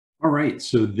All right,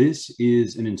 so this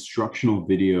is an instructional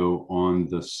video on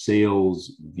the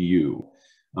sales view.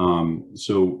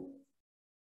 So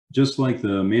just like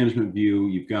the management view,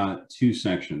 you've got two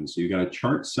sections. So you've got a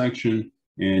chart section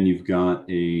and you've got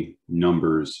a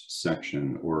numbers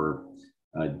section or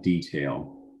a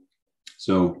detail.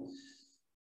 So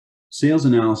sales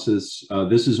analysis,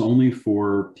 this is only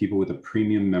for people with a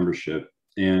premium membership.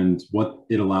 And what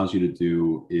it allows you to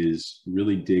do is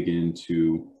really dig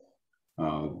into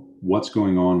what's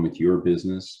going on with your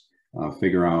business,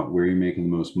 figure out where you're making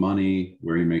the most money,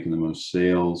 where you're making the most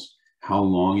sales, how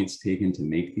long it's taken to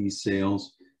make these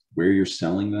sales, where you're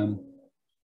selling them.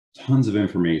 Tons of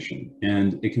information.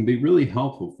 And it can be really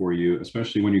helpful for you,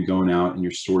 especially when you're going out and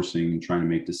you're sourcing and trying to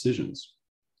make decisions.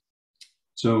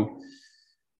 So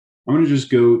I'm going to just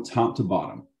go top to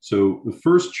bottom. So the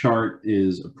first chart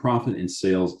is a profit and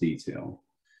sales detail.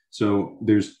 So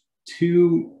there's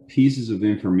two pieces of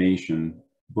information,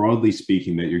 broadly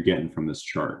speaking, that you're getting from this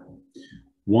chart.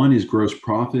 One is gross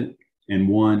profit and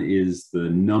one is the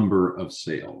number of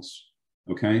sales.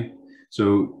 Okay,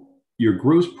 so your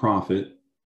gross profit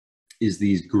is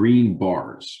these green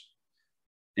bars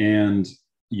and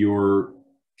your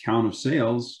count of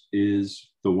sales is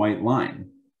the white line.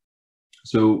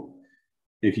 So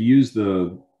if you use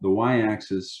the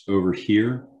y-axis over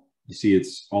here, you see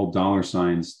it's all dollar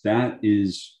signs. That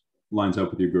lines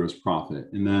up with your gross profit.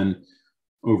 And then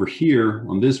over here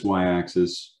on this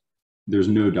y-axis, there's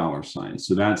no dollar signs.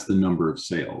 So that's the number of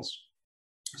sales.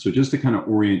 So just to kind of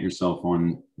orient yourself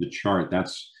on the chart,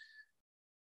 that's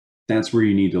where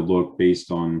you need to look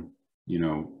based on,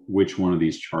 which one of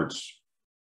these chart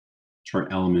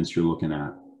elements you're looking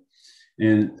at.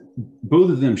 And both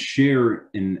of them share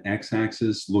an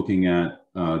x-axis looking at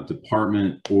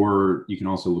department, or you can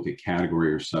also look at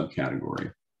category or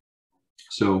subcategory.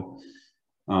 So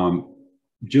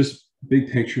just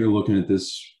big picture, looking at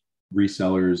this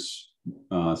reseller's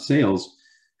sales,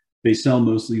 they sell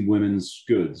mostly women's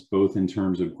goods, both in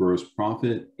terms of gross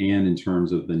profit and in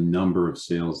terms of the number of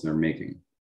sales they're making.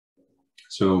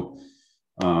 So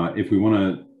if we want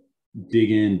to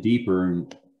dig in deeper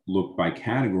and look by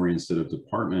category instead of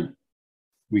department,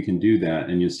 we can do that.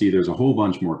 And you'll see there's a whole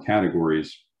bunch more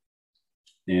categories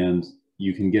and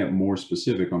you can get more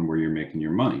specific on where you're making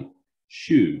your money.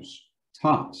 Shoes,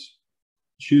 tops.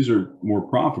 Shoes are more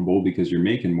profitable because you're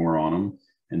making more on them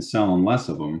and selling less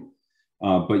of them,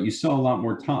 but you sell a lot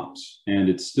more tops and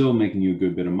it's still making you a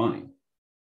good bit of money.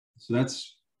 So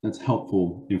that's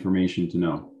helpful information to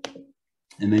know.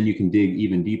 And then you can dig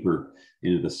even deeper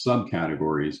into the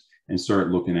subcategories and start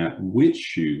looking at which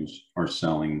shoes are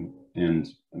selling and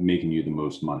making you the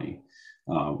most money,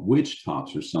 which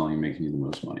tops are selling and making you the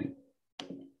most money.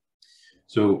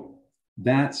 So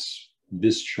that's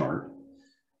this chart.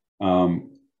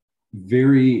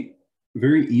 Very,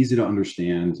 very easy to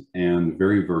understand and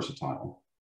very versatile.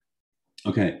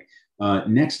 Okay,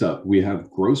 next up, we have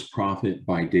gross profit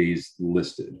by days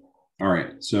listed. All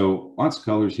right, so lots of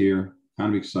colors here,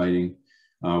 kind of exciting.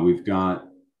 We've got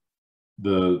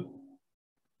the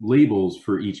labels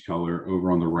for each color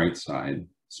over on the right side.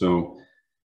 So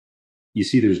you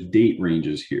see there's date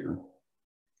ranges here.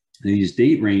 And these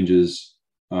date ranges,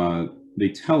 they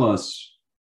tell us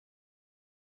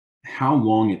how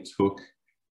long it took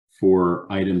for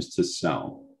items to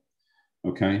sell.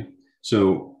 Okay,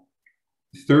 so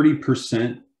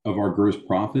 30% of our gross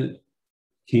profit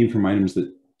came from items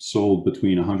that sold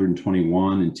between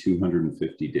 121 and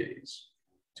 250 days.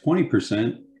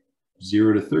 20%,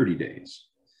 0 to 30 days.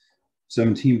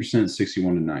 17%,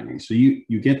 61 to 90. So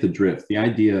you get the drift. The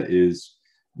idea is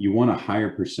you want a higher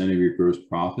percent of your gross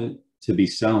profit to be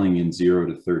selling in 0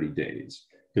 to 30 days.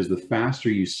 Because the faster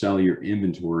you sell your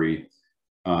inventory,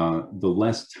 the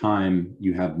less time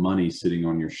you have money sitting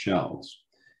on your shelves.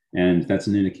 And that's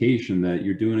an indication that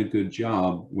you're doing a good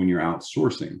job when you're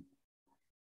outsourcing.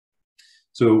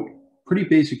 So pretty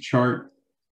basic chart,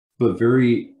 but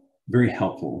very, very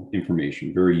helpful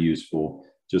information, very useful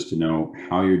just to know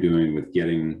how you're doing with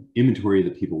getting inventory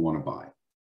that people want to buy.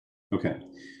 Okay,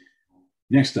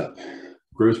 next up,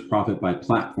 gross profit by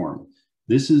platform.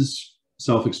 This is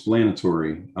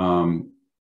self-explanatory.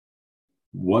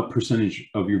 What percentage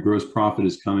of your gross profit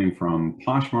is coming from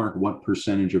Poshmark? What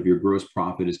percentage of your gross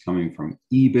profit is coming from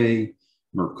eBay,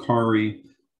 Mercari?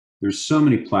 There's so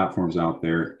many platforms out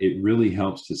there. It really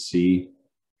helps to see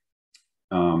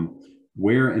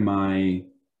where am I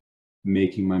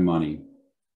making my money?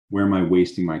 Where am I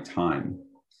wasting my time?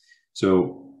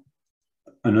 So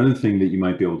another thing that you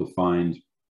might be able to find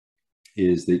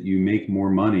is that you make more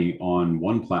money on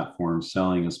one platform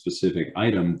selling a specific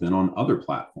item than on other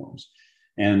platforms.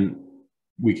 And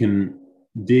we can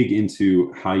dig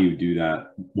into how you do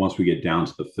that once we get down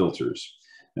to the filters.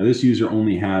 Now, this user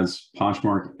only has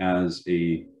Poshmark as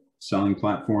a selling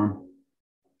platform,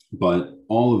 but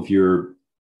all of your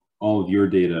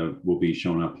data will be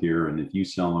shown up here. And if you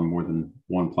sell on more than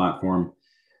one platform,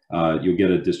 you'll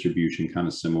get a distribution kind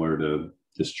of similar to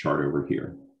this chart over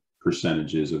here,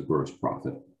 percentages of gross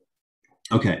profit.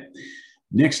 Okay,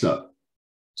 next up,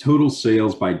 total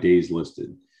sales by days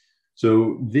listed.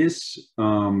 So this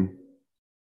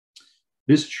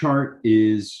chart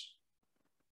is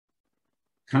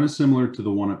kind of similar to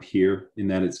the one up here in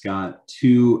that it's got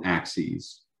two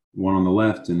axes, one on the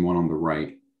left and one on the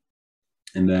right.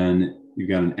 And then you've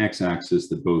got an x-axis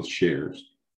that both shares.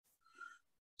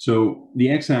 So the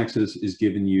x-axis is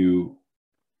giving you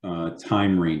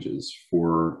time ranges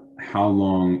for how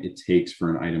long it takes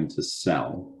for an item to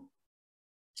sell.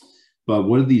 But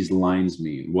what do these lines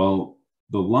mean? Well,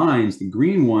 the lines, the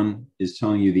green one is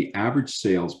telling you the average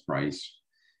sales price,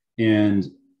 and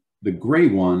the gray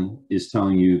one is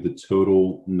telling you the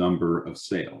total number of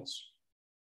sales.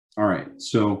 All right,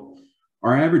 so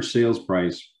our average sales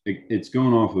price, it's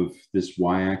going off of this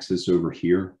y-axis over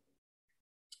here.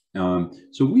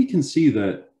 So we can see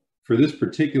that for this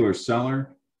particular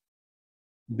seller,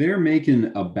 they're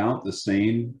making about the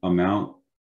same amount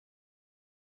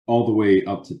all the way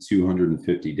up to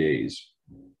 250 days.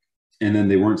 And then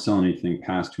they weren't selling anything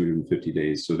past 250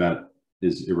 days, so that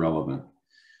is irrelevant.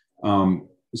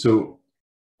 So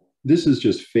this is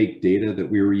just fake data that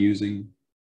we were using.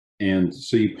 And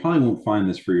so you probably won't find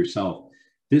this for yourself.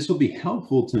 This will be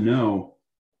helpful to know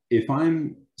if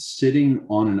I'm sitting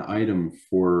on an item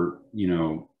for,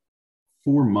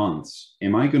 4 months,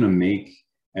 am I going to make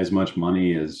as much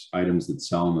money as items that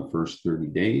sell in the first 30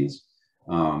 days?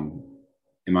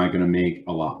 Am I going to make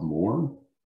a lot more?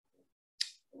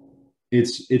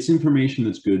 It's information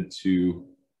that's good to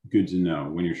know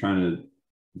when you're trying to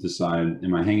decide,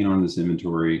 am I hanging on to this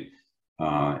inventory?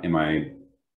 Am I,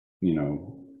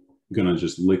 going to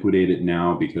just liquidate it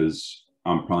now because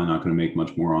I'm probably not going to make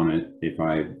much more on it if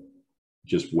I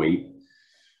just wait.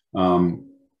 And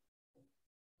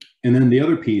then the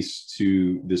other piece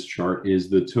to this chart is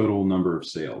the total number of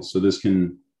sales. So this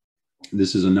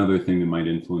is another thing that might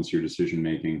influence your decision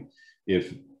making.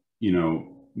 If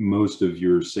most of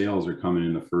your sales are coming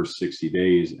in the first 60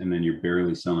 days and then you're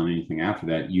barely selling anything after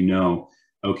that,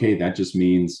 okay, that just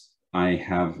means I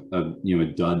have a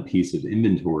dud piece of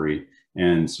inventory.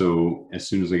 And so as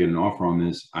soon as I get an offer on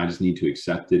this, I just need to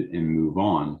accept it and move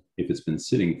on if it's been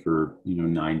sitting for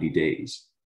 90 days.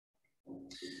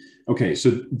 Okay,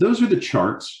 so those are the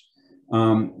charts.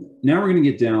 Now we're going to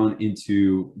get down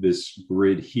into this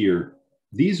grid here.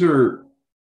 These are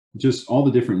just all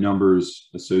the different numbers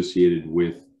associated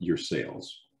with your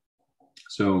sales.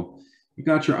 So you've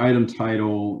got your item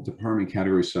title, department,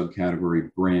 category,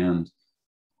 subcategory, brand.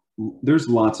 There's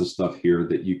lots of stuff here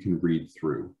that you can read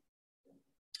through.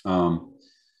 And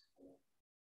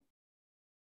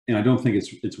I don't think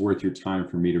it's worth your time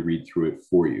for me to read through it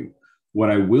for you.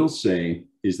 What I will say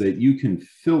is that you can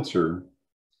filter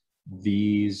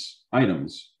these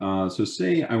items. So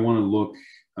say I want to look,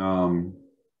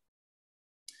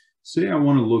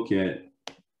 at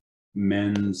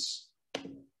men's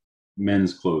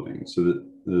clothing. So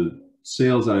the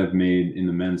sales that I've made in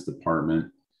the men's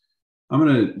department, I'm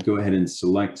going to go ahead and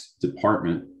select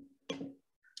department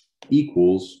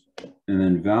equals, and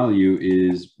then value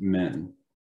is men.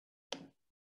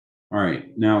 All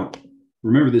right, now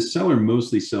remember this seller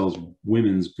mostly sells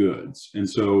women's goods. And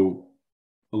so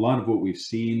a lot of what we've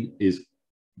seen is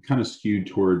kind of skewed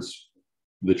towards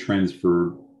the trends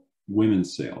for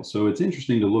women's sales. So it's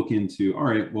interesting to look into, all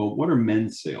right, well, what are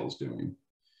men's sales doing?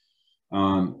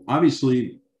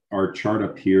 Obviously, our chart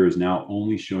up here is now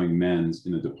only showing men's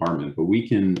in the department, but we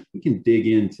can dig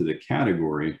into the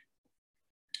category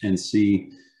and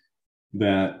see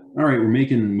that, all right, we're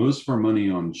making most of our money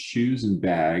on shoes and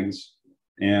bags,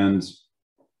 and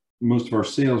most of our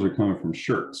sales are coming from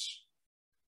shirts.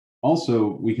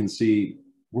 Also, we can see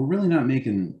we're really not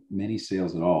making many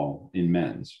sales at all in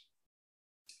men's.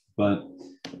 But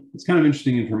it's kind of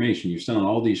interesting information. You're selling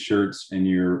all these shirts and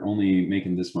you're only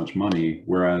making this much money,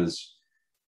 whereas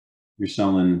you're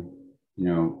selling,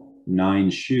 9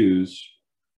 shoes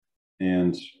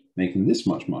and making this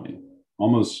much money,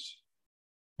 almost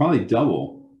probably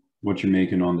double what you're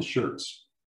making on the shirts.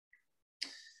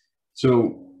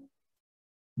 So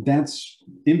that's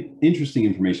interesting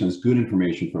information. It's good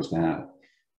information for us to have.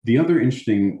 The other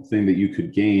interesting thing that you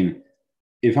could gain,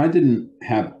 if I didn't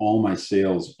have all my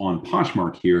sales on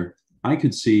Poshmark here, I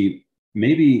could see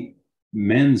maybe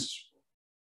men's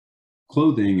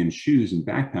clothing and shoes and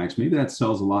backpacks, maybe that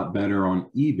sells a lot better on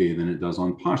eBay than it does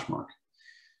on Poshmark.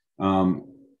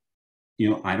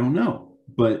 I don't know,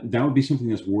 but that would be something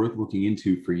that's worth looking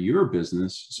into for your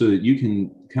business so that you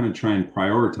can kind of try and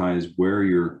prioritize where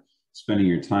you're spending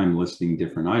your time listing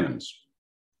different items.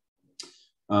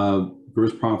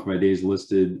 Gross profit by days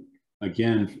listed.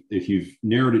 Again, if you've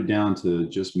narrowed it down to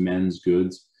just men's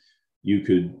goods, you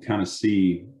could kind of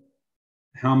see,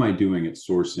 how am I doing at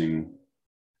sourcing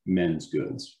men's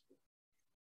goods?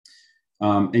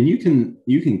 And you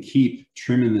can keep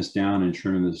trimming this down and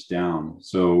trimming this down.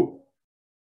 So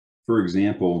for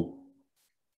example,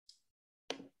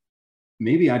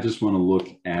 maybe I just want to look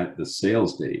at the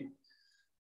sales date.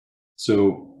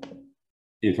 So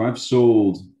if I've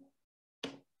sold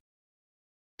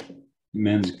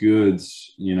men's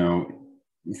goods,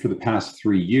 for the past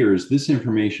 3 years, this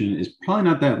information is probably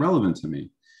not that relevant to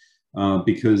me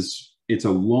because it's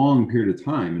a long period of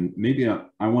time. And maybe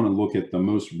I want to look at the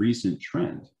most recent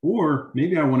trend, or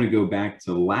maybe I want to go back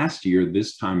to last year,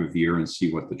 this time of year, and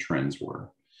see what the trends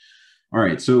were. All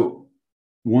right, so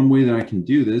one way that I can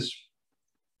do this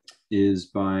is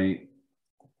by,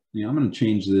 I'm going to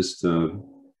change this to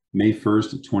May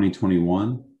 1st of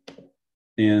 2021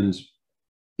 and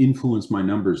influence my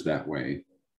numbers that way.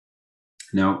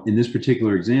 Now, in this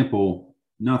particular example,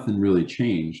 nothing really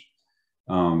changed.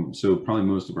 So probably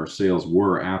most of our sales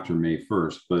were after May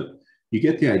 1st, but you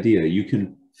get the idea. You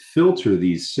can filter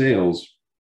these sales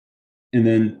and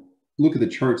then look at the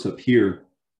charts up here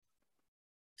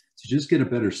to just get a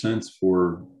better sense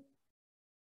for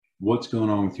what's going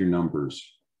on with your numbers,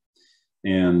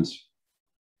 and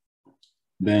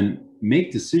then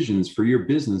make decisions for your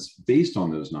business based on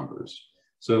those numbers.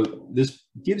 So this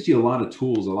gives you a lot of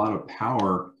tools, a lot of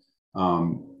power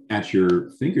at your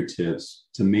fingertips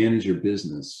to manage your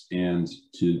business and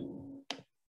to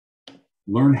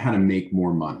learn how to make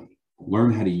more money,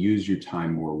 learn how to use your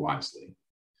time more wisely.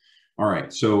 All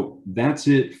right, so that's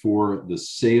it for the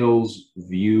sales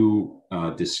view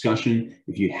discussion.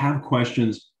 If you have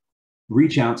questions,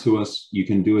 reach out to us. You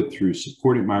can do it through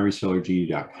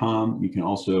support@myresellergenie.com. You can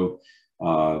also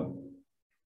go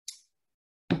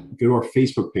to our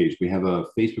Facebook page. We have a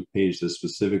Facebook page that's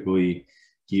specifically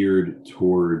geared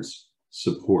towards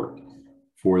support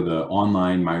for the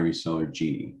online My Reseller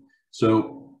Genie.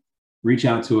 So reach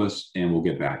out to us and we'll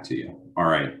get back to you. All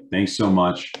right, thanks so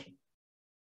much.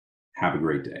 Have a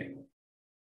great day.